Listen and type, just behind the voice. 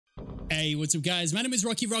Hey, what's up guys? My name is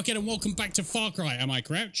Rockhead and welcome back to Far Cry. Am I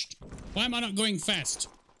crouched? Why am I not going fast?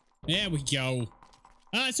 There we go.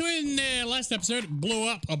 So in the last episode, it blew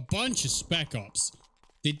up a bunch of Spec Ops.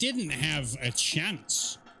 They didn't have a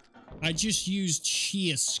chance. I just used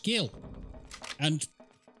sheer skill and,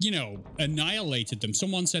 you know, annihilated them.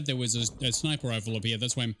 Someone said there was a sniper rifle up here.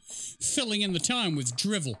 That's why I'm filling in the time with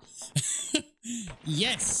drivel.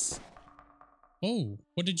 Yes. Oh,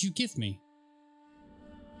 what did you give me?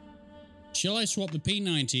 Shall I swap the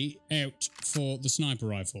P90 out for the sniper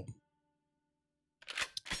rifle?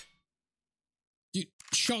 Dude,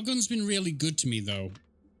 shotgun's been really good to me, though.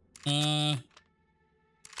 I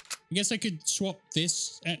guess I could swap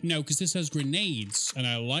this. No, because this has grenades, and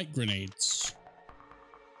I like grenades.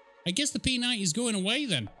 I guess the P90 is going away,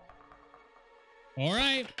 then. All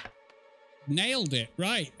right. Nailed it.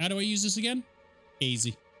 Right. How do I use this again?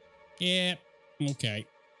 Easy. Yeah. Okay.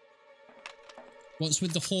 What's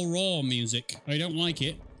with the horror music? I don't like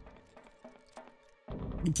it.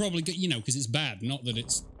 You probably get, you know, because it's bad, not that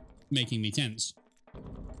it's making me tense.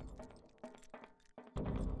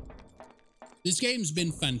 This game's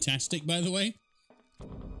been fantastic, by the way.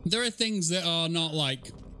 There are things that are not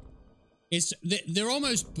like... They're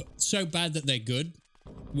almost so bad that they're good,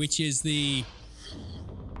 which is the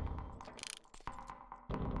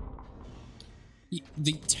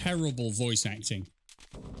terrible voice acting.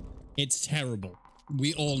 It's terrible.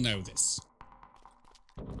 We all know this.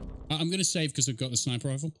 I'm going to save because I've got the sniper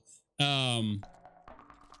rifle.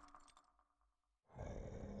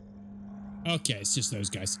 Okay, it's just those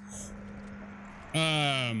guys.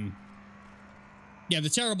 Yeah, the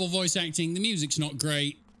terrible voice acting. The music's not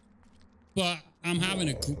great. But I'm having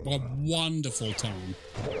a wonderful time.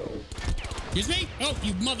 Excuse me? Oh,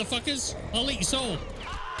 you motherfuckers. I'll eat your soul.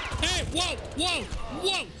 Hey, whoa, whoa,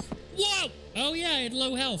 whoa, whoa. Oh, yeah, I had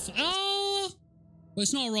low health. Oh. Well,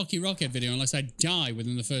 it's not a Rockhead video unless I die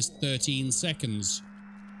within the first 13 seconds.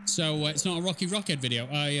 So, it's not a Rockhead video.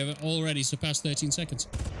 I have already surpassed 13 seconds.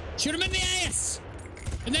 Shoot him in the ass!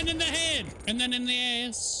 And then in the head! And then in the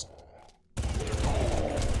ass.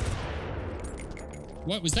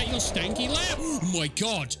 What, was that your stanky laugh? Oh my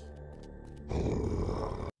god!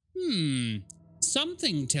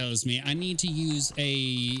 Something tells me I need to use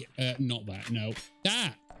a... not that, no.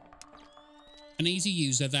 That! I need to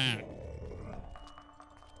use that.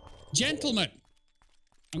 Gentlemen!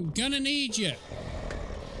 I'm gonna need you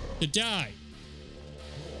to die.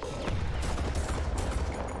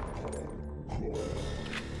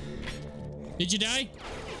 Did you die?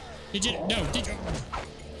 Did you? No, did you?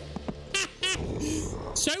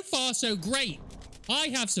 So far, so great. I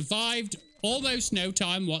have survived almost no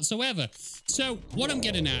time whatsoever. So, what I'm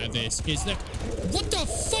getting out of this is that... What the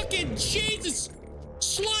fucking Jesus?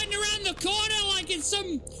 Sliding around the corner like it's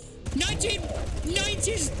some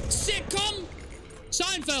 1990s sitcom?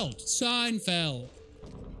 Seinfeld. Seinfeld.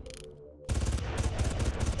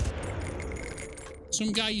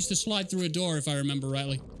 Some guy used to slide through a door, if I remember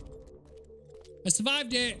rightly. I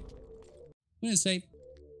survived it. I'm gonna say...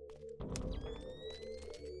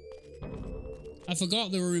 I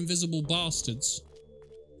forgot there were invisible bastards.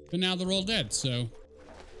 But now they're all dead, so...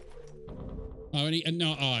 Oh,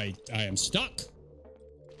 no, I am stuck.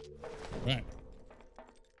 Right.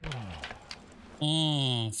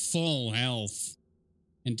 Oh, full health.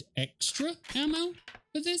 And extra ammo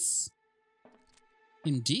for this?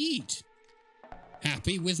 Indeed.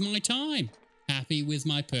 Happy with my time. Happy with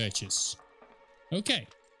my purchase. Okay.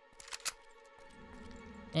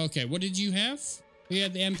 Okay, what did you have? We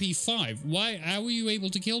had the MP5. Why? How were you able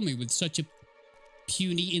to kill me with such a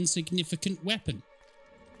puny, insignificant weapon?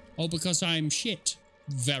 Oh, because I'm shit.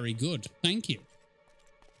 Very good. Thank you.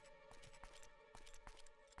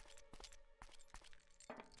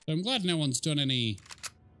 I'm glad no one's done any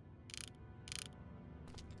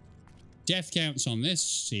death counts on this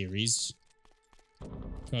series.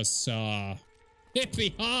 Because, it'd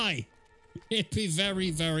be high. It'd be very,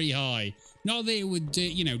 very high. Not that it would,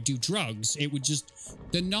 you know, do drugs. It would just...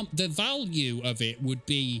 The value of it would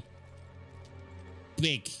be...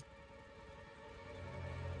 big.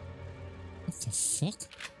 What the fuck?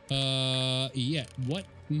 Yeah. What?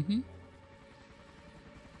 Mm-hmm.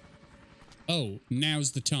 Oh,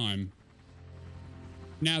 now's the time.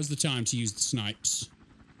 Now's the time to use the snipes.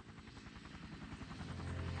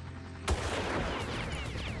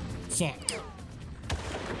 Fuck.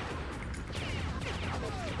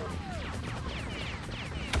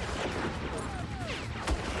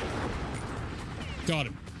 Got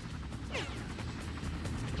him.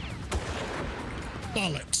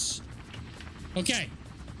 Bollocks. Okay.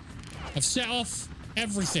 I've set off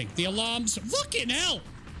everything. The alarms. Fucking hell!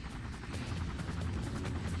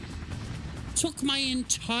 took my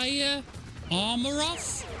entire armor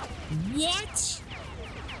off? What?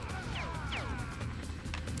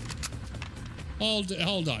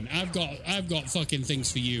 Hold on. I've got fucking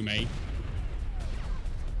things for you, mate.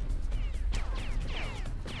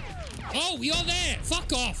 Oh, you're there.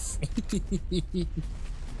 Fuck off.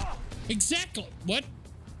 Exactly. What?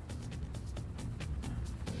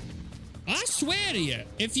 I swear to you,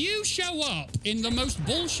 if you show up in the most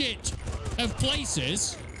bullshit of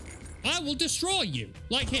places, I will destroy you.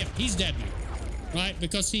 Like him. He's dead now. Right?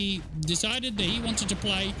 Because he decided that he wanted to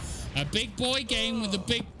play a big boy game with a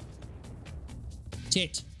big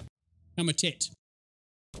tit. I'm a tit.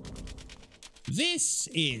 This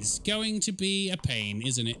is going to be a pain,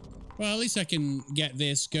 isn't it? Well, at least I can get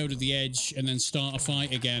this, go to the edge, and then start a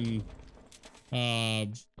fight again.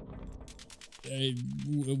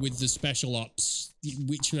 With the special ops,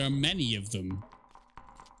 which are many of them.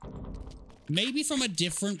 Maybe from a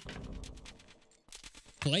different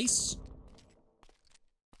place?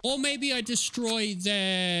 Or maybe I destroy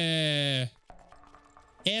their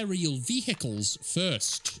aerial vehicles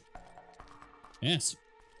first. Yes.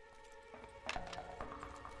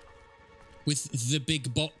 With the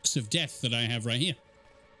big box of death that I have right here.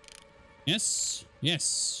 Yes.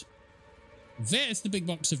 Yes. There's the big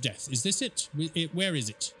box of death. Is this it? Where is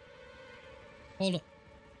it? Hold on.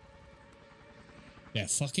 They're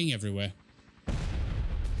fucking everywhere.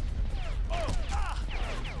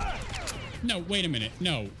 No, wait a minute.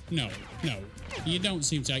 No. You don't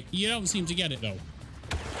seem to get it though.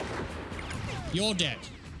 You're dead.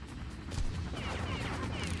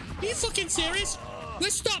 Are you fucking serious?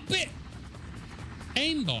 Let's stop it.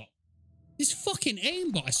 Aimbot. This fucking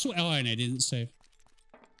aimbot. I swear. Oh, and I didn't save.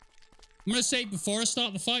 I'm gonna save before I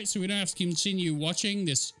start the fight so we don't have to continue watching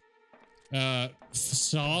this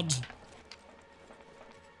facade.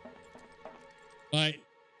 Like,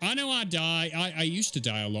 I know I die. I used to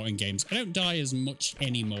die a lot in games. I don't die as much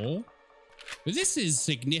anymore. But this is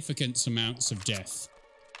significant amounts of death.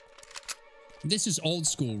 This is old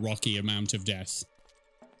school Rocky amount of death.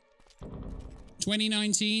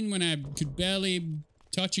 2019, when I could barely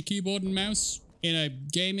touch a keyboard and mouse in a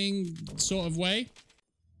gaming sort of way.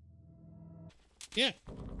 Yeah,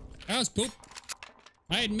 I was poop.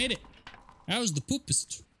 I admit it. I was the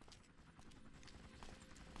poopest.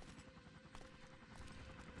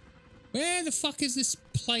 Where the fuck is this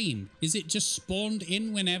plane? Is it just spawned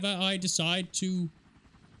in whenever I decide to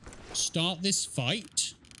start this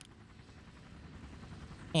fight?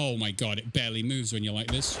 Oh my god, it barely moves when you're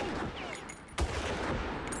like this.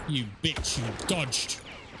 You bitch, you dodged.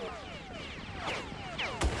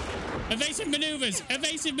 Evasive maneuvers!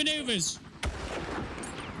 Evasive maneuvers!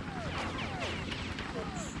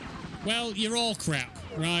 Well, you're all crap,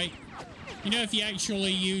 right? You know, if you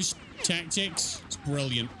actually use tactics, it's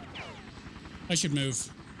brilliant. I should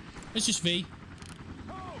move. It's just V.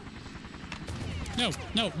 No,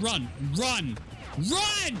 run! Run!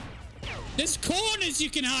 Run! There's corners you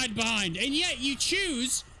can hide behind, and yet you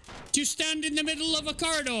choose to stand in the middle of a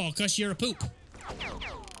corridor because you're a poop.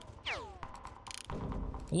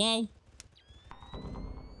 Hello?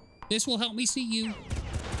 This will help me see you.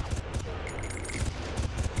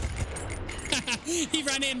 He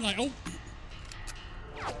ran in like, oh.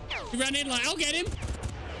 He ran in like, I'll get him.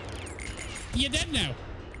 You're dead now.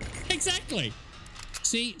 Exactly.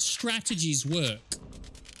 See, strategies work.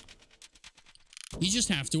 You just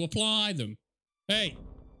have to apply them. Hey.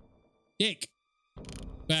 Dick.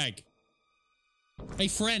 Bag. Hey,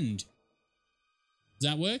 friend. Does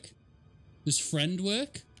that work? Does friend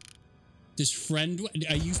work? Does friend work?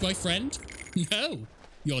 Are you my friend? No.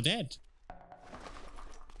 You're dead.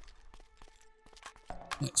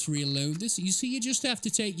 Let's reload this. You see, you just have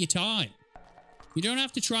to take your time. You don't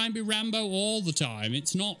have to try and be Rambo all the time.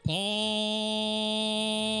 It's not possible.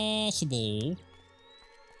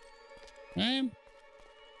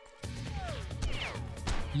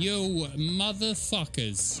 Yo,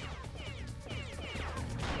 motherfuckers.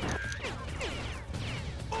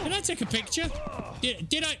 Did I take a picture?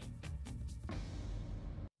 Did I?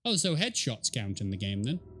 Oh, so headshots count in the game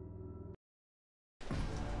then.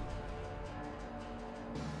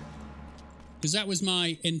 Because that was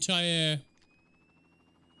my entire...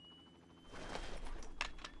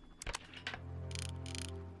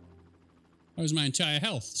 That was my entire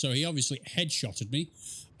health. So he obviously headshotted me.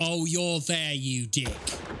 Oh, you're there, you dick.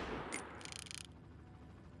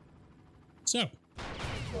 So.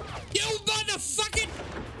 You motherfucking...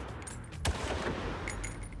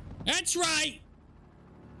 That's right.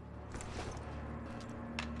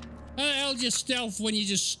 How the hell just stealth when you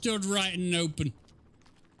just stood right and open?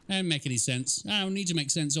 That don't make any sense. I don't need to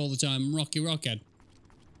make sense all the time. I'm Rockhead.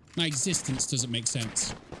 My existence doesn't make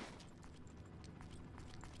sense.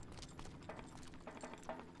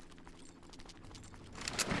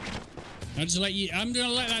 I'll just let you... I'm gonna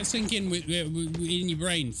let that sink in in your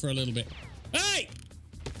brain for a little bit. Hey!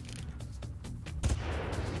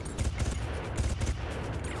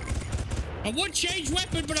 I would change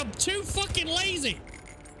weapon, but I'm too fucking lazy.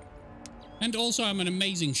 And also, I'm an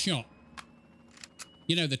amazing shot.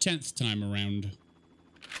 You know, the 10th time around.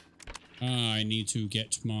 I need to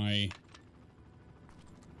get my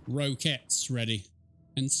rockets ready.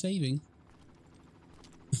 And saving.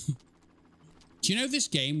 Do you know this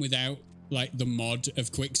game without, like, the mod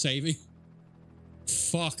of quick saving?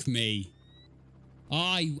 Fuck me.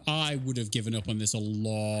 I would have given up on this a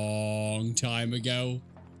long time ago.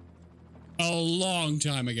 A long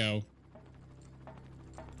time ago.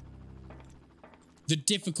 The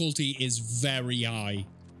difficulty is very high.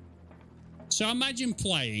 So imagine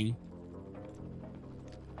playing.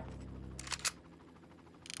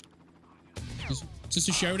 Is this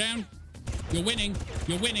a showdown? You're winning.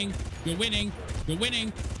 You're winning. You're winning. You're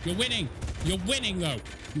winning. You're winning. You're winning, though.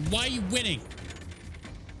 Why are you winning?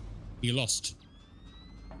 You lost.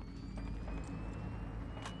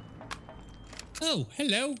 Oh,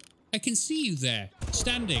 hello. I can see you there.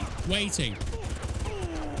 Standing. Waiting.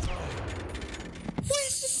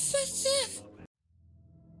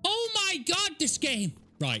 Oh my god, this game!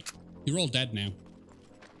 Right. You're all dead now.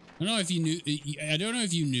 I don't know if you knew... I don't know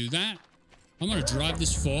if you knew that. I'm gonna drive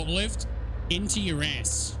this forklift into your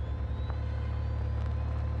ass.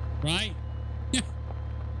 Right? You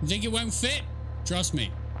think it won't fit? Trust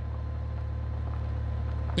me.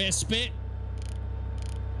 Bit of spit.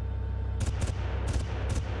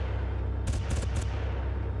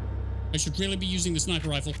 I should really be using the sniper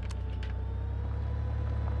rifle.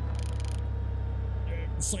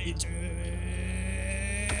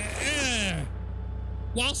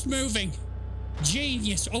 Whilst moving.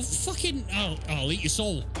 Genius. Oh, fucking... Oh, I'll eat your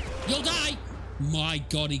soul. You'll die. My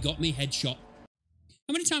god, he got me headshot.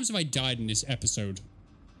 How many times have I died in this episode?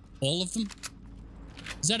 All of them?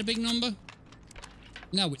 Is that a big number?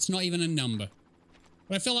 No, it's not even a number.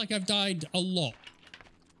 But I feel like I've died a lot.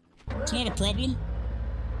 It's not a problem.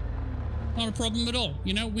 Not a problem at all.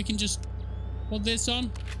 You know, we can just put this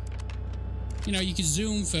on. You know, you can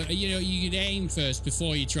zoom for, you know, you could aim first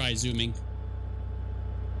before you try zooming.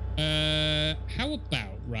 How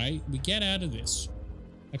about, right? We get out of this.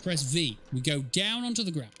 I press V. We go down onto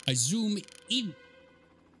the ground. I zoom in.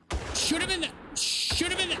 Should have been there. Should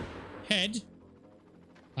have been there. Head.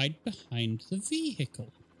 Hide behind the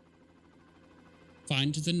vehicle.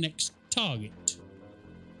 Find the next target.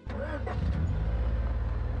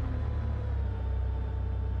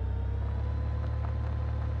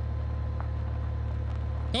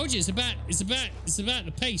 Told you, it's about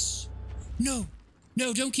the pace. No,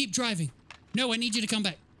 no, don't keep driving. No, I need you to come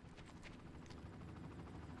back.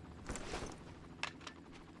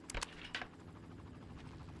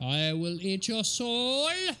 I will eat your soul.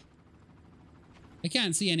 I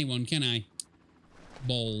can't see anyone, can I?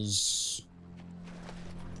 Balls.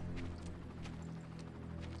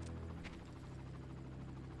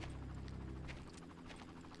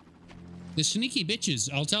 The sneaky bitches,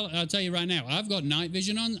 I'll tell you right now, I've got night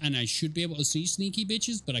vision on and I should be able to see sneaky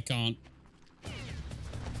bitches, but I can't.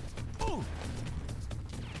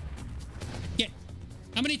 Yeah.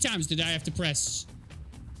 How many times did I have to press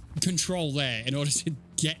control there in order to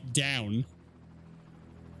get down?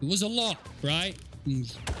 It was a lot, right?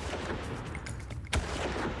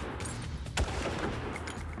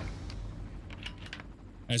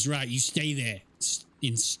 That's right, you stay there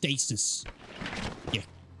in stasis. Yeah.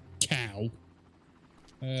 Cow.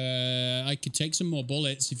 I could take some more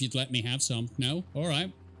bullets if you'd let me have some. No? All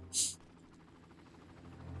right.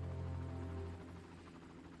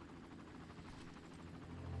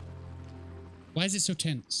 Why is it so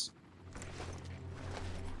tense?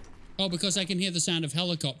 Oh, because I can hear the sound of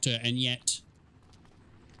helicopter and yet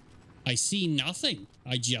I see nothing.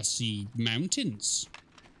 I just see mountains.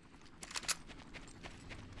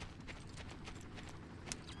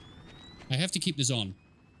 I have to keep this on.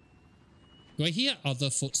 Do I hear other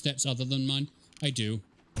footsteps other than mine? I do.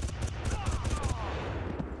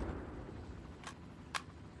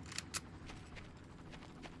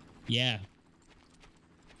 Yeah.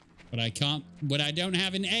 But I can't... What I don't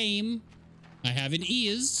have in aim, I have in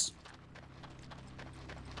ears.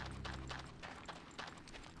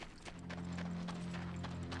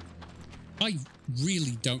 I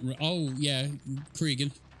really don't... Oh, yeah.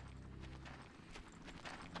 Cregan.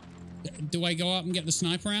 Do I go out and get the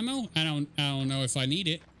sniper ammo? I don't know if I need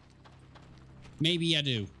it. Maybe I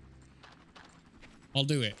do. I'll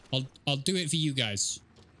do it. I'll do it for you guys.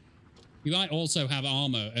 We might also have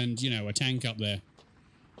armor and, you know, a tank up there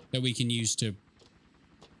that we can use to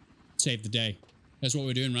save the day. That's what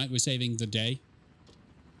we're doing, right? We're saving the day.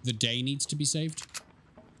 The day needs to be saved.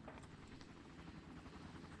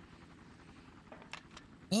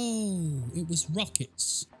 Oh, it was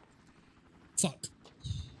rockets. Fuck.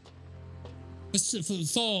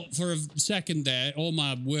 Thought for a second there, all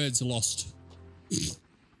my words are lost.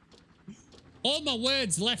 All my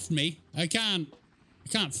words left me. I can't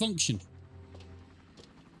function.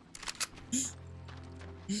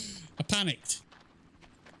 I panicked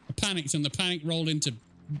and the panic rolled into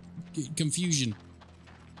confusion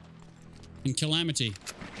and calamity.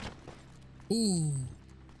 Ooh.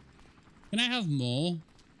 Can I have more?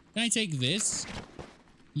 Can I take this?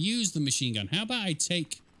 Use the machine gun. How about I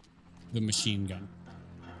take the machine gun?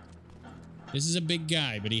 This is a big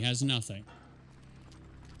guy, but he has nothing.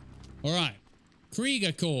 Alright.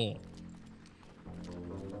 Krieger core.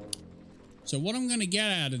 So what I'm going to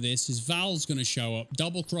get out of this is Val's going to show up,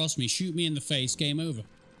 double cross me, shoot me in the face, game over.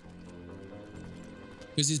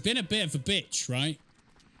 Because he's been a bit of a bitch, right?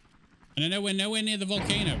 And I know we're nowhere near the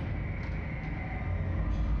volcano.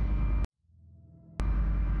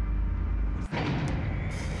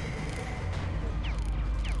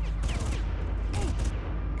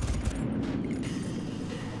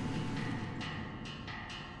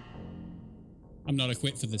 I'm not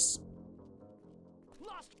equipped for this.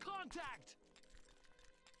 Lost contact.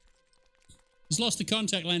 He's lost the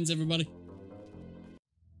contact lens, everybody.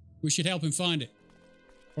 We should help him find it.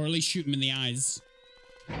 Or at least shoot him in the eyes.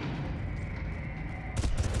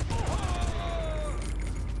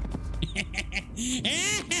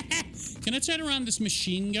 Can I turn around this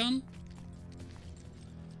machine gun?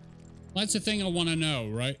 That's the thing I want to know,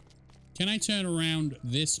 right? Can I turn around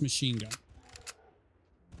this machine gun?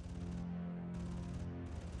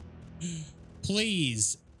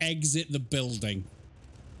 Please exit the building.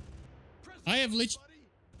 I've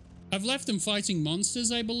left them fighting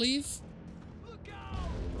monsters, I believe.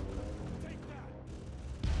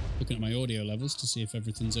 Looking at my audio levels to see if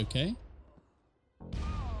everything's okay. Keep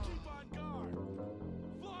on guard.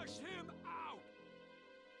 Flush him out.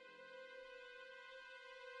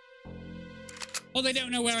 Oh, they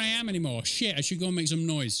don't know where I am anymore. Shit, I should go and make some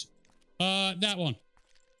noise. That one.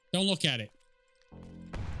 Don't look at it.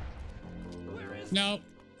 No,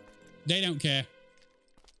 they don't care.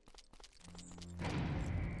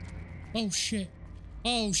 Oh, shit.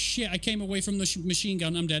 Oh, shit. I came away from the machine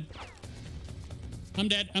gun. I'm dead. I'm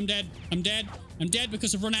dead. I'm dead. I'm dead. I'm dead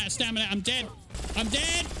because I've run out of stamina. I'm dead. I'm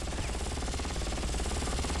dead.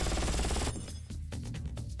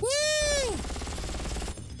 Woo!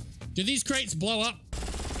 Do these crates blow up?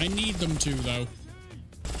 I need them to, though.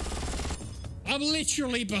 I'm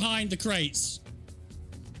literally behind the crates.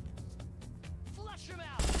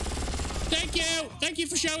 Thank you! Thank you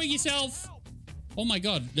for showing yourself! Oh my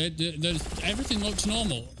god, everything looks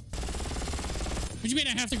normal. What do you mean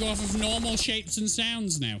I have to go off of normal shapes and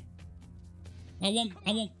sounds now? I want...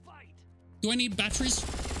 Do I need batteries?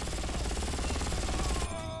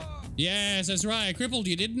 Yes, that's right. I crippled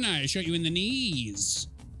you, didn't I? I shot you in the knees.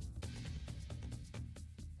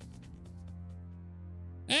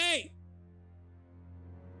 Hey!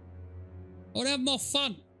 I want to have more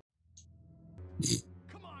fun.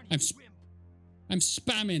 I'm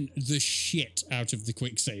spamming the shit out of the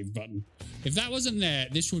quick save button. If that wasn't there,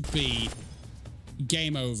 this would be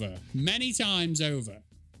game over. Many times over.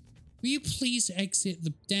 Will you please exit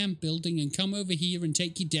the damn building and come over here and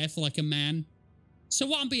take your death like a man? So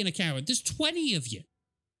what, I'm being a coward? There's 20 of you.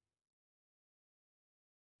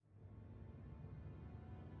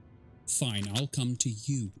 Fine, I'll come to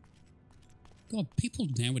you. God, people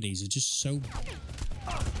nowadays are just so...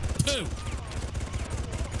 Pooh!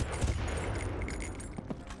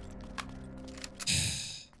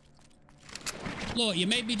 Look, you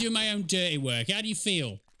made me do my own dirty work. How do you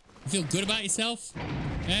feel? You feel good about yourself?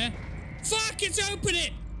 Eh? Fuck, it's open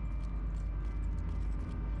it!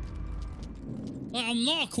 I'm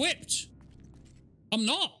not equipped. I'm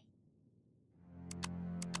not.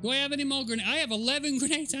 Do I have any more grenades? I have 11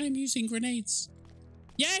 grenades. I'm using grenades.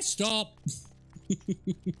 Yeah, stop.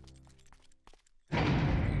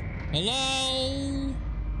 Hello?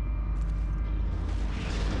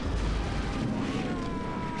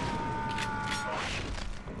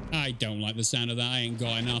 I don't like the sound of that. I ain't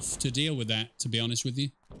got enough to deal with that, to be honest with you.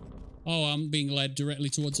 Oh, I'm being led directly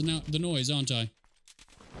towards the noise, aren't I?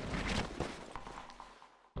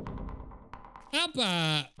 How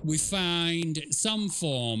about we find some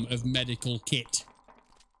form of medical kit?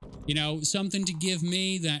 You know, something to give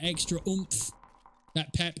me that extra oomph,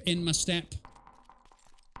 that pep in my step.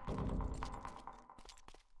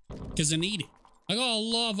 Because I need it. I got a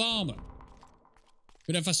lot of armor.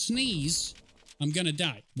 But if I sneeze, I'm gonna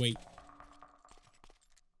die. Wait.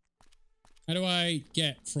 How do I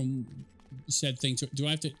get from said thing to... Do I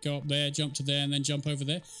have to go up there, jump to there, and then jump over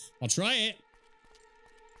there? I'll try it.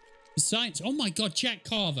 The science... Oh my god, Jack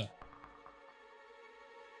Carver.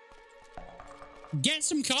 Get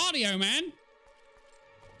some cardio, man.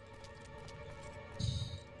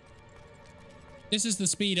 This is the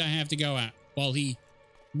speed I have to go at while he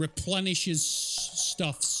replenishes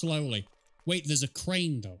stuff slowly. Wait, there's a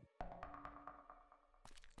crane, though.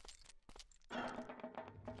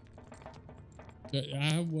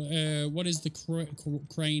 What is the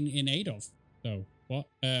crane in aid of, though? What?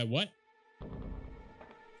 What?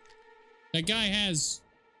 That guy has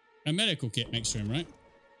a medical kit next to him, right?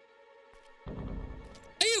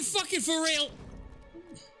 Are you fucking for real?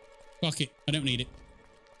 Fuck it. I don't need it.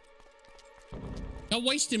 Not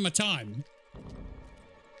wasting my time.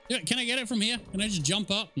 Yeah, can I get it from here? Can I just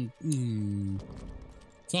jump up and...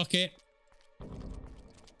 Fuck it.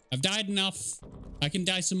 I've died enough. I can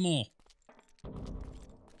die some more.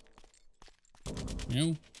 You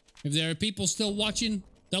know, if there are people still watching,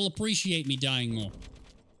 they'll appreciate me dying more.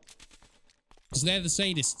 Because they're the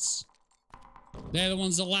sadists. They're the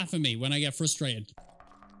ones that laugh at me when I get frustrated.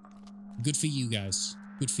 Good for you guys.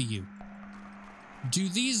 Good for you. Do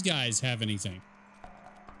these guys have anything?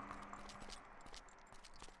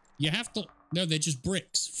 You have to... No, they're just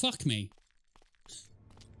bricks. Fuck me.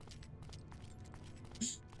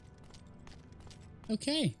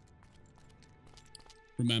 Okay.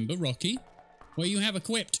 Remember, Rocky, what you have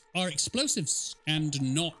equipped are explosives and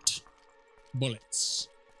not bullets.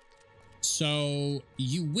 So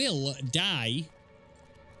you will die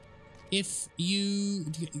if you...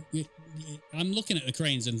 I'm looking at the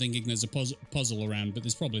cranes and thinking there's a puzzle around, but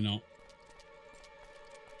there's probably not.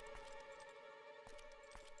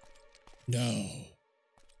 No.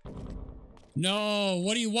 No,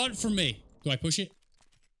 what do you want from me? Do I push it?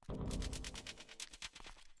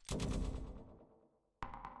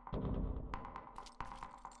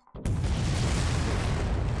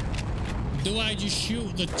 Do I just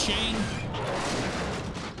shoot the chain?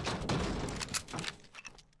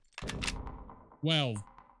 Well,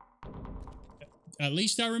 at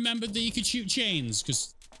least I remembered that you could shoot chains,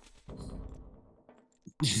 because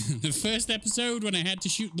the first episode when I had to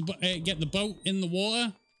shoot the get the boat in the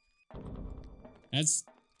water, that's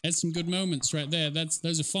some good moments right there.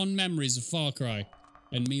 Those are fond memories of Far Cry,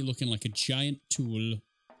 and me looking like a giant tool.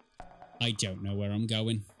 I don't know where I'm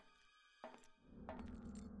going.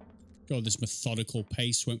 God, this methodical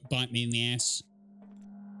pace won't bite me in the ass.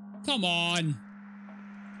 Come on.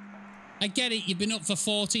 I get it, you've been up for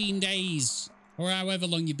 14 days. Or however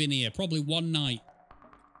long you've been here. Probably one night.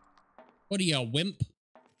 What are you, a wimp?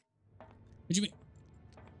 What do you mean?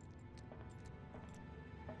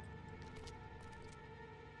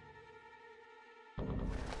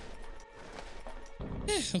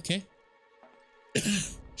 Okay.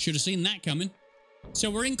 Should have seen that coming.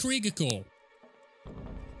 So we're in Krieger Corps.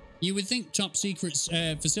 You would think top secret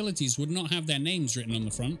facilities would not have their names written on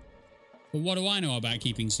the front. But what do I know about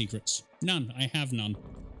keeping secrets? None. I have none.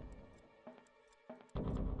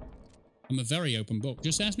 I'm a very open book.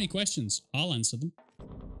 Just ask me questions. I'll answer them.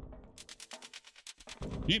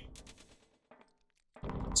 Yep.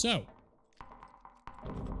 So.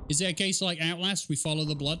 Is there a case like Outlast? We follow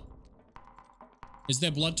the blood? Is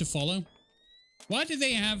there blood to follow? Why do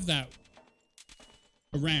they have that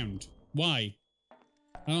around? Why?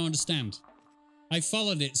 I don't understand. I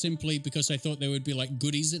followed it simply because I thought there would be like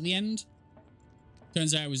goodies at the end.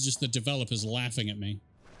 Turns out it was just the developers laughing at me.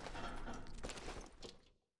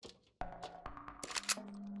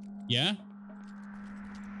 Yeah?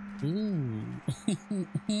 Ooh.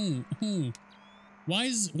 Why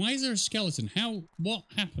is there a skeleton? What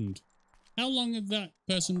happened? How long had that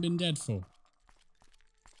person been dead for?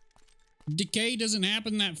 Decay doesn't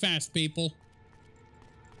happen that fast, people.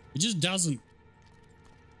 It just doesn't.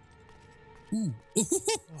 Ooh.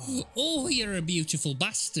 Oh, you're a beautiful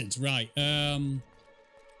bastard. Right.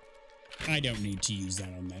 I don't need to use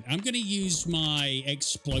that on that. I'm going to use my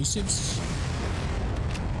explosives.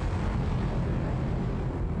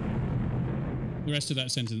 The rest of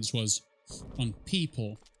that sentence was on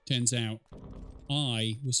people. Turns out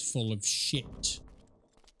I was full of shit.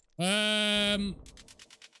 Was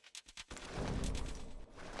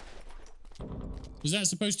that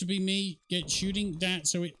supposed to be me shooting that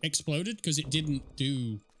so it exploded? Because it didn't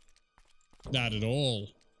do that at all.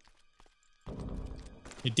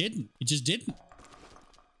 It didn't. It just didn't.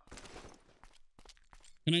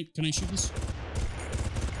 Can I shoot this?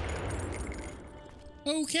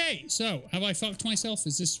 Okay, so have I fucked myself?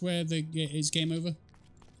 Is this where it's game over?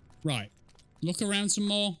 Right. Look around some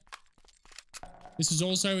more. This is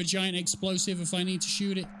also a giant explosive if I need to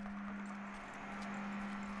shoot it.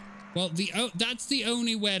 Well, that's the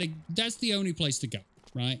only place to go,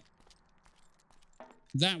 right?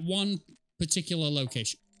 That one particular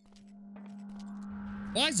location.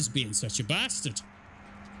 Why is this being such a bastard?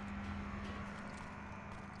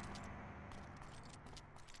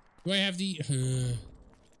 Do I have the...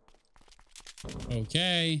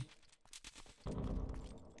 Okay.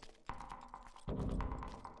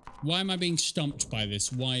 Why am I being stumped by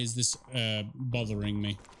this? Why is this bothering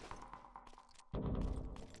me?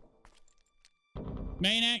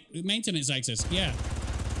 Maintenance access, yeah.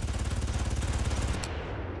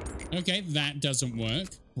 Okay, that doesn't work.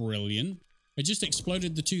 Brilliant. I just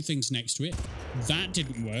exploded the two things next to it. That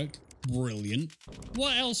didn't work. Brilliant.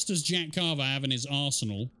 What else does Jack Carver have in his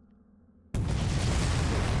arsenal?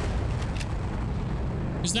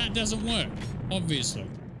 Because that doesn't work, obviously.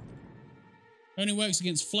 Only works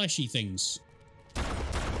against fleshy things.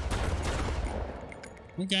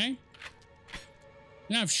 Okay.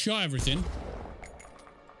 Now I've shot everything.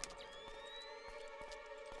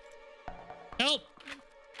 Help!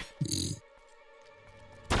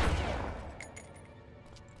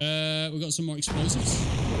 We got some more explosives.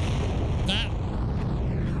 That.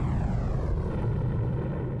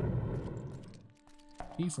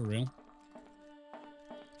 Are you for real?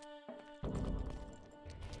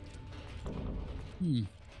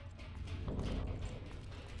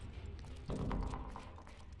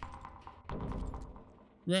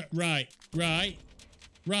 Right,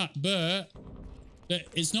 but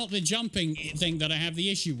it's not the jumping thing that I have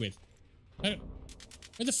the issue with. Where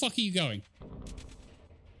the fuck are you going?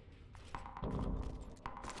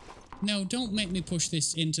 No, don't make me push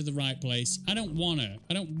this into the right place. I don't wanna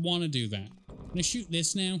do that. I'm gonna shoot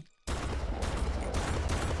this now.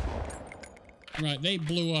 Right, they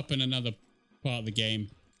blew up in another part of the game.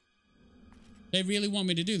 They really want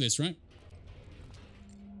me to do this, right?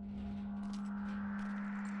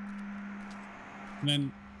 And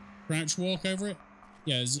then crouch walk over it?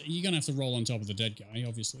 Yeah, you're gonna have to roll on top of the dead guy,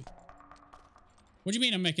 obviously. What do you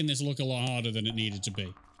mean I'm making this look a lot harder than it needed to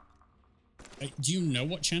be? Do you know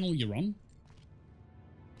what channel you're on?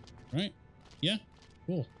 Right? Yeah?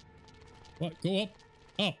 Cool. What? Go up.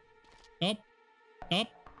 Up. Up. Up.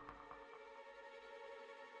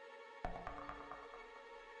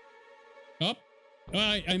 Up.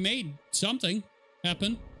 I made something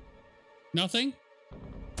happen. Nothing?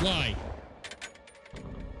 Why?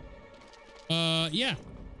 Yeah.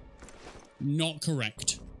 Not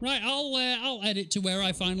correct. Right, I'll edit to where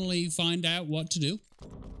I finally find out what to do.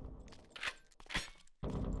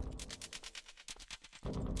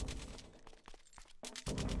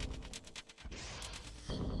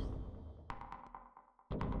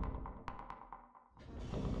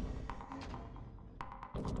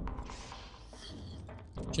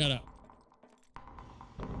 Shut up.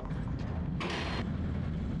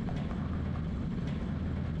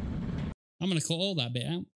 I'm gonna cut all that bit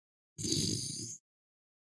out.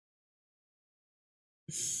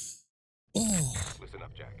 Oh, listen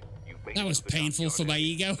up, Jack. That was painful for my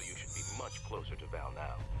ego. So you should be much closer to Val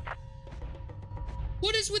now.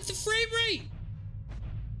 What is with the frame rate?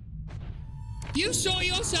 You sort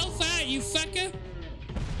yourself out, you fucker.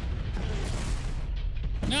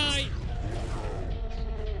 Night.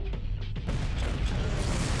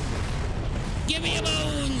 Give me your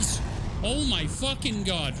bones. Oh my fucking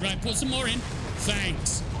god. Right, put some more in.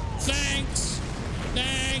 Thanks. Thanks.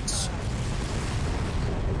 Thanks.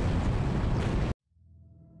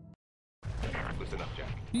 Listen up, Jack.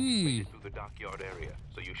 Make it through the dockyard area,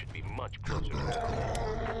 so you should be much closer to Val.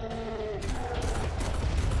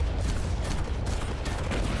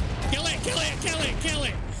 Kill it, kill it, kill it, kill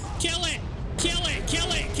it. Kill it. Kill it,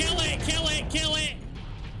 kill it, kill it, kill it, kill it.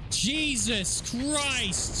 Jesus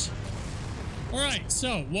Christ. Alright,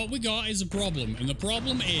 so what we got is a problem. And the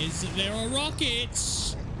problem is that there are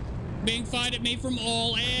rockets being fired at me from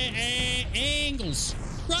all angles.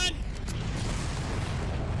 Run!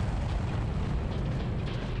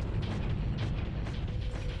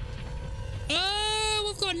 Oh,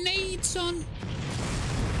 we've got nades on.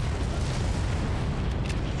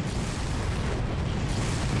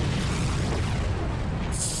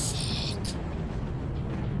 Fuck.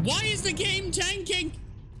 Why is the game tanking?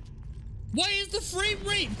 Why is the frame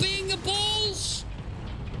rate being a balls?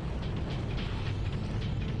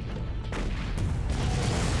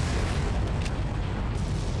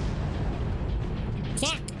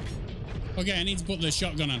 Fuck. Okay, I need to put the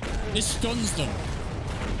shotgun on. This stuns them.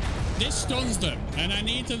 This stuns them, and I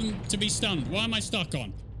need them to be stunned. What am I stuck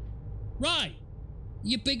on? Right.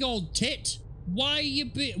 You big old tit. Why are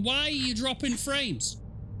you dropping frames?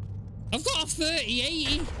 I've got a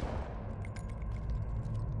 3080.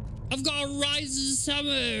 I've got a Ryzen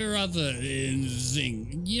something or other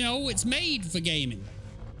thing. You know, it's made for gaming.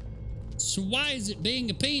 So why is it being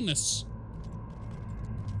a penis?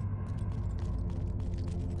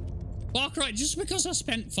 Far Cry, just because I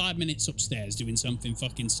spent 5 minutes upstairs doing something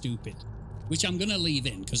fucking stupid, which I'm gonna leave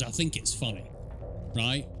in because I think it's funny,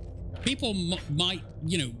 right? People might,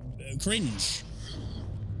 you know, cringe.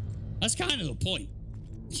 That's kind of the point.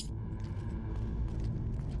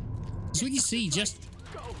 So you see just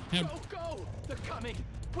how... Go! They're coming!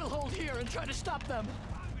 We'll hold here and try to stop them!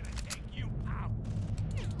 I'm gonna take you out!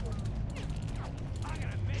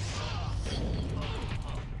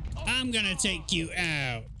 I'm gonna take you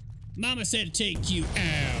out. Mama said take you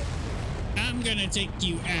out. I'm gonna take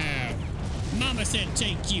you out. Mama said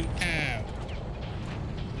take you out.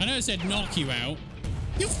 I know I said knock you out.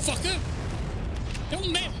 You fucker!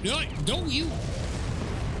 Don't you?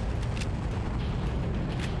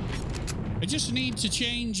 I just need to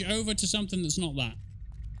change over to something that's not that.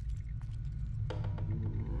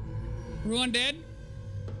 Everyone dead?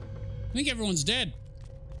 I think everyone's dead.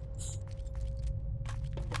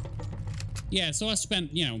 Yeah, so I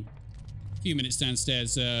spent, you know, a few minutes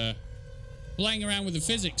downstairs playing around with the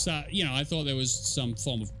physics that, you know, I thought there was some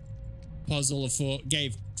form of puzzle afoot.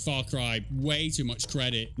 Gave Far Cry way too much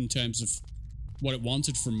credit in terms of what it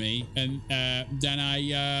wanted from me. And then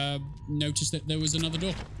I noticed that there was another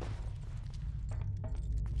door.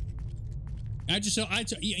 I just saw,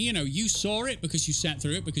 you know, you saw it because you sat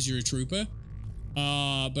through it because you're a trooper.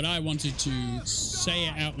 But I wanted to say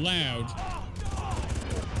it out loud.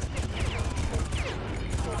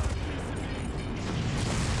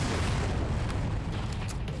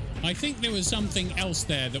 I think there was something else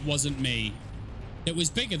there that wasn't me. That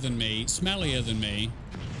was bigger than me, smellier than me,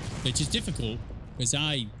 which is difficult because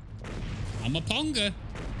I'm a ponger.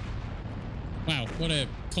 Wow, what a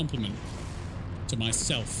compliment to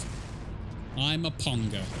myself. I'm a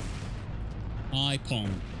ponger. I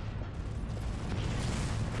pong.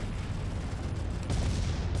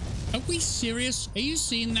 Are we serious? Are you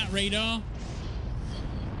seeing that radar?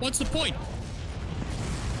 What's the point?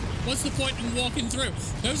 What's the point in walking through?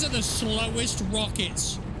 Those are the slowest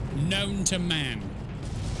rockets known to man.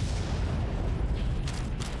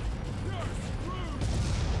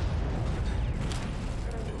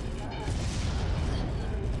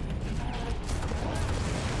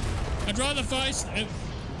 I'd rather face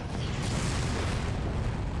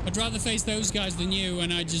those guys than you,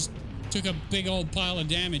 and I just took a big old pile of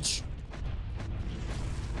damage.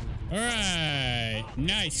 All right,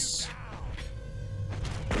 nice.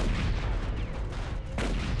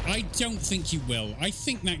 I don't think you will. I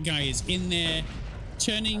think that guy is in there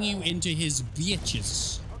turning you into his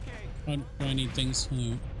bitches. Okay. Oh, do I need things?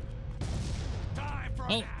 Oh. Time for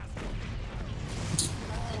oh.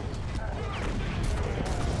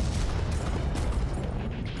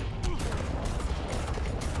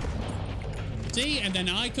 See, and then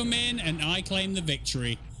I come in and I claim the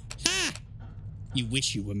victory. Ha! You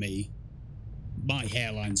wish you were me. My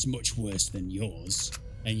hairline's much worse than yours,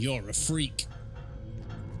 and you're a freak.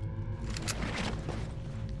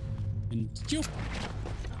 And you.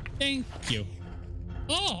 Thank you.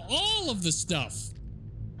 Oh, all of the stuff.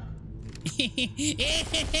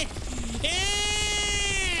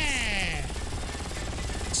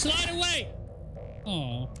 Slide away.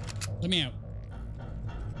 Oh, let me out.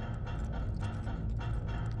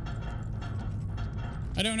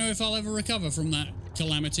 I don't know if I'll ever recover from that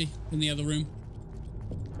calamity in the other room.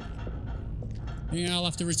 Yeah, I'll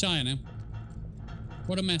have to retire now.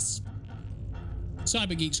 What a mess.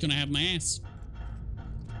 Cybergeek's gonna have my ass.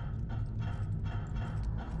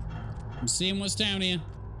 I'm seeing what's down here.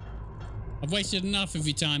 I've wasted enough of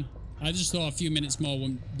your time. I just thought a few minutes more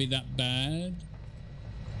wouldn't be that bad.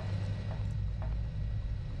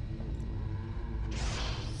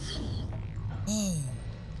 Oh.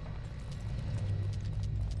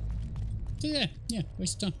 So yeah,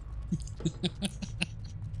 waste of time.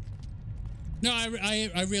 No,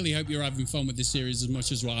 I really hope you're having fun with this series as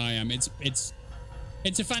much as what I am.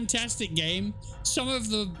 It's a fantastic game. Some of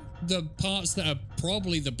the parts that are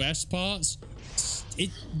probably the best parts,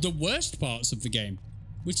 the worst parts of the game,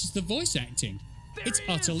 which is the voice acting. It's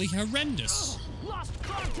utterly horrendous. Lost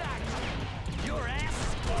contact. Your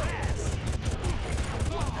ass.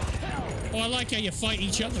 Oh, I like how you fight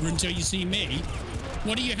each other until you see me.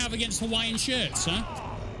 What do you have against Hawaiian shirts, huh?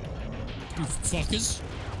 You fuckers.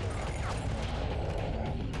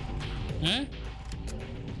 Huh?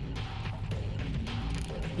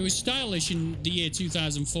 It was stylish in the year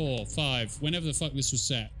 2004, 5, whenever the fuck this was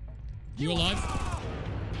set. You alive?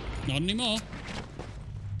 Not anymore.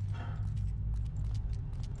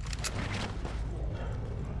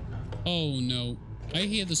 Oh no. I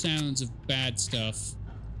hear the sounds of bad stuff.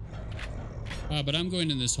 But I'm going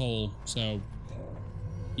in this hole, so...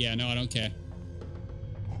 Yeah, no, I don't care.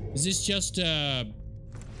 Is this just, No,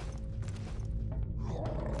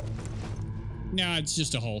 it's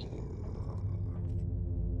just a hole.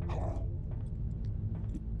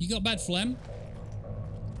 You got bad phlegm?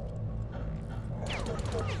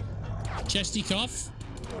 Chesty cough?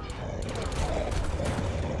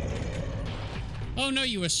 Oh no,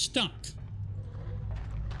 you were stuck.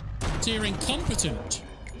 So you're incompetent.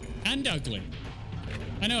 And ugly.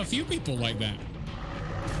 I know a few people like that.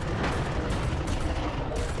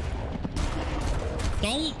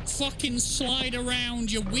 Don't fucking slide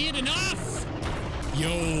around, you're weird enough!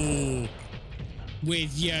 Yo!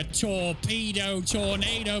 With your torpedo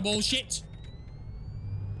tornado bullshit.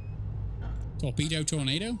 Torpedo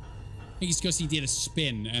tornado? I think it's because he did a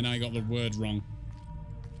spin and I got the word wrong.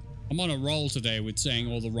 I'm on a roll today with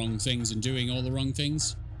saying all the wrong things and doing all the wrong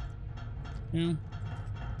things. You know?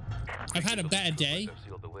 I've had a better day.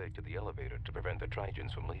 Sealed the way to the elevator to prevent the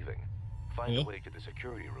Trojans from leaving. Find a way to the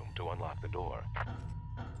security room to unlock the door.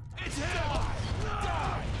 It's him!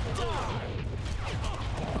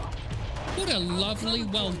 What a lovely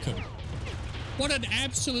welcome. What an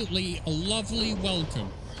absolutely lovely welcome.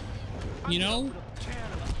 You know?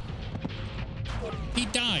 He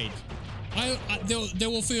died. There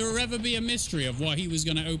will forever be a mystery of what he was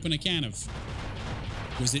going to open a can of.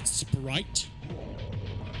 Was it Sprite?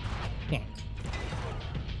 Fuck.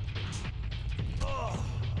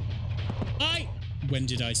 When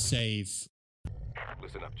did I save?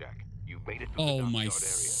 Listen up, Jack. You've made it through Oh the my dockyard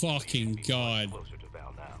area. fucking god. Closer to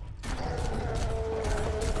Val now.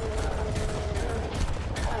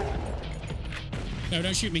 No,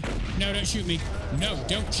 don't shoot me. No, don't shoot me. No,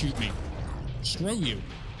 don't shoot me. Screw you.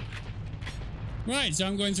 Right, so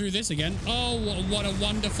I'm going through this again. Oh, what a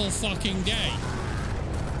wonderful fucking day.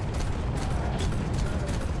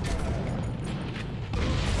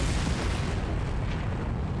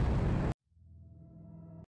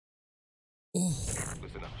 Oh,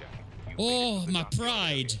 Listen up, Jack. oh my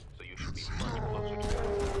pride. So you should be much closer to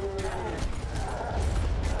Val.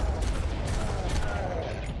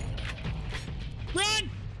 Run!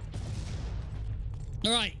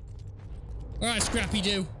 Alright. Alright, Scrappy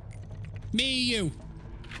Doo. Me, you.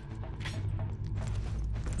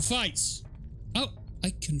 Fights. Oh,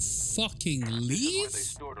 I can fucking This is where leave? they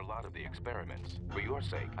stored a lot of the experiments. For your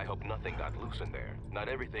sake, I hope nothing got loose in there. Not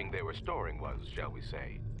everything they were storing was, shall we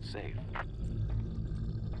say, safe.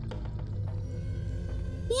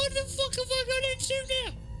 What the fuck have I got into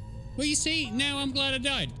now? Well, you see, now I'm glad I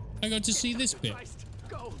died. I got to see this bit. Christ.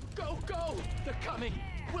 Go, go, go! They're coming!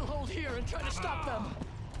 We'll hold here and try to stop them!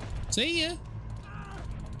 See ya.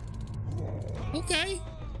 Okay.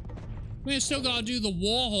 We still gotta do the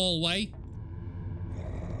war hallway.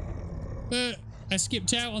 But I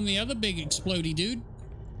skipped out on the other big explodey dude.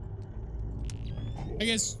 I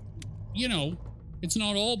guess, you know, it's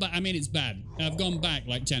not all bad. I mean, it's bad. I've gone back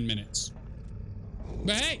like 10 minutes.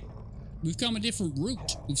 But hey, we've come a different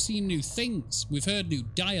route. We've seen new things. We've heard new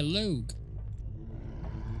dialogue.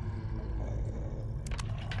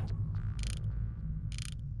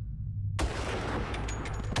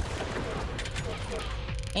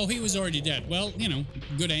 Oh, he was already dead. Well, you know,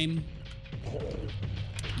 good aim.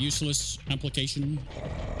 Useless application.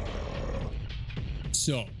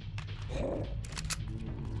 So,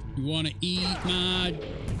 you want to eat my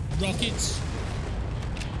rockets?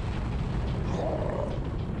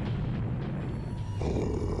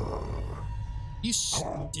 You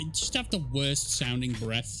just have the worst sounding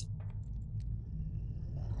breath.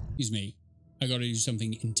 Excuse me. I gotta do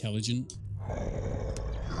something intelligent.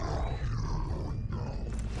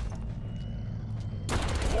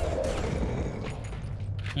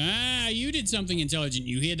 Ah, you did something intelligent.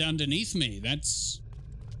 You hid underneath me. That's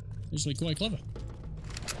actually quite clever.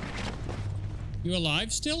 You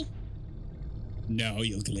alive still? No,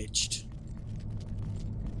 you're glitched.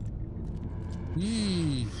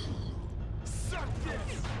 Hmm. Suck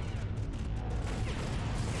this!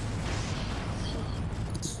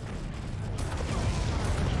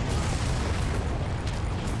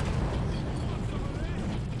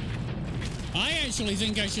 I actually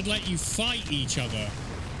think I should let you fight each other.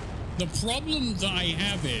 The problem that I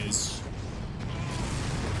have is...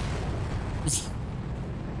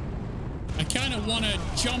 I kind of want to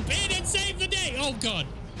jump in and save the day! Oh, God.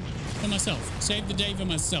 For myself. Save the day for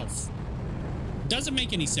myself. Doesn't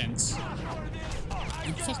make any sense.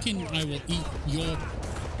 I will eat your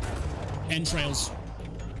entrails.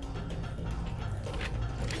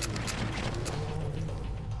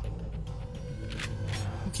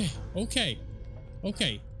 Okay.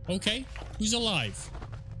 Who's alive?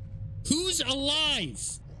 Who's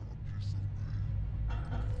alive?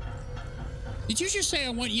 Did you just say I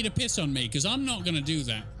want you to piss on me? Because I'm not going to do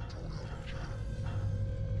that.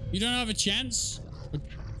 You don't have a chance?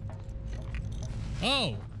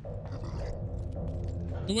 Oh.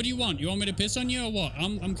 So what do you want? You want me to piss on you or what?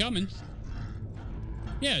 I'm coming.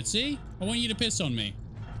 Yeah, see? I want you to piss on me.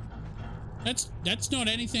 That's not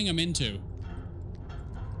anything I'm into.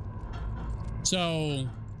 So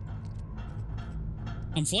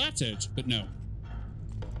I'm flattered, but no.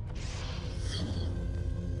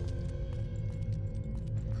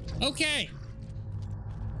 Okay.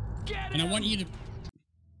 And I want you to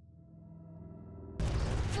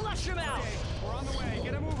Flush him out. We're on the way.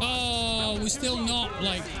 Get a move on. Oh, we're still not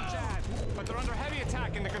like But they're under heavy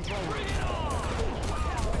attack in the control room.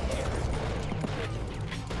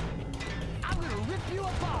 I'm gonna rip you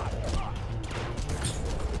apart.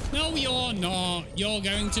 No, you're not. You're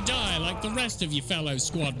going to die like the rest of your fellow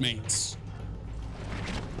squad mates.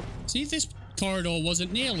 See, this corridor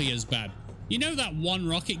wasn't nearly as bad. You know that one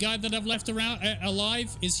rocket guy that I've left around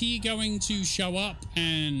alive? Is he going to show up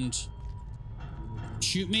and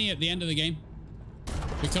shoot me at the end of the game?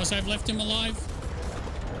 Because I've left him alive?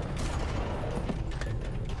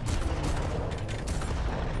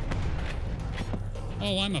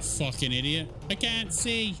 Oh, I'm a fucking idiot. I can't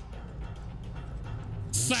see.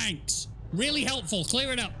 Thanks. Really helpful.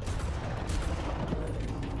 Clear it up.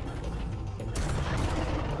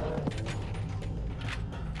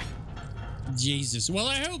 Jesus. Well,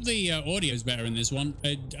 I hope the audio's better in this one.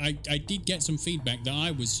 I did get some feedback that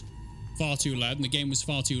I was far too loud and the game was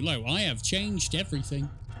far too low. I have changed everything.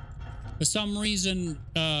 For some reason,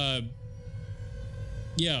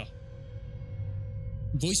 yeah.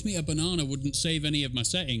 Voice Meter Banana wouldn't save any of my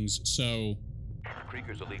settings, so...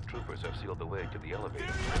 Krieger's elite troopers have sealed the way to the elevator.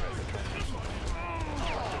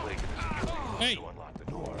 Hey! To unlock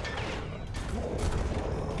the door.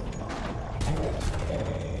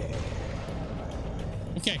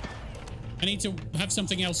 Okay. I need to have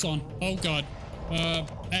something else on. Oh, God.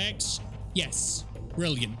 X. Yes.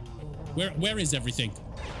 Brilliant. Where is everything?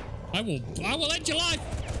 I will end your life!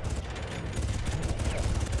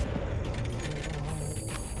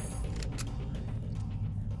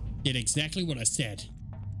 Did exactly what I said.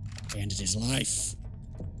 Ended his life.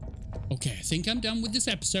 Okay, I think I'm done with this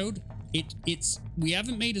episode. We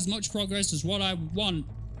haven't made as much progress as what I want,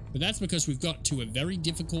 but that's because we've got to a very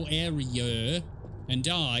difficult area, and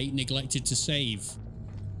I neglected to save.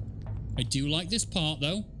 I do like this part,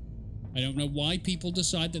 though. I don't know why people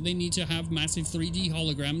decide that they need to have massive 3D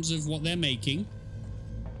holograms of what they're making.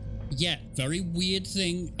 Yeah, very weird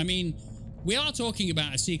thing. I mean, we are talking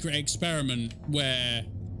about a secret experiment where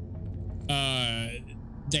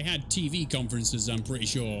they had TV conferences, I'm pretty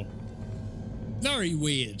sure. Very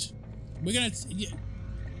weird. We're gonna...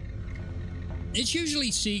 It's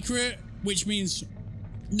usually secret, which means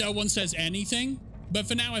no one says anything. But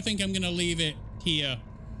for now, I think I'm gonna leave it here,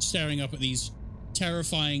 staring up at these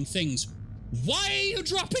terrifying things. Why are you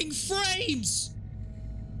dropping frames?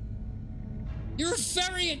 You're a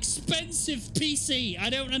very expensive PC. I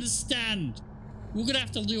don't understand. We're gonna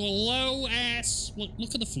have to do a low ass...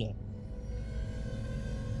 Look at the floor.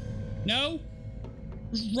 No?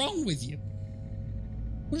 What's wrong with you?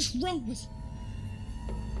 What is wrong with you?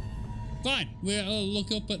 Fine. We'll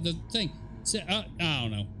look up at the thing. So, I don't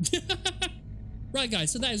know. Right,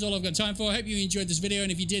 guys. So that is all I've got time for. I hope you enjoyed this video.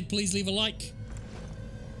 And if you did, please leave a like.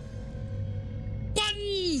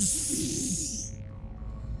 Buttons!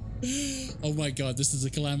 Oh my God. This is a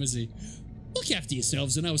calamity. Look after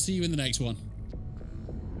yourselves and I will see you in the next one.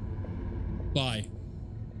 Bye.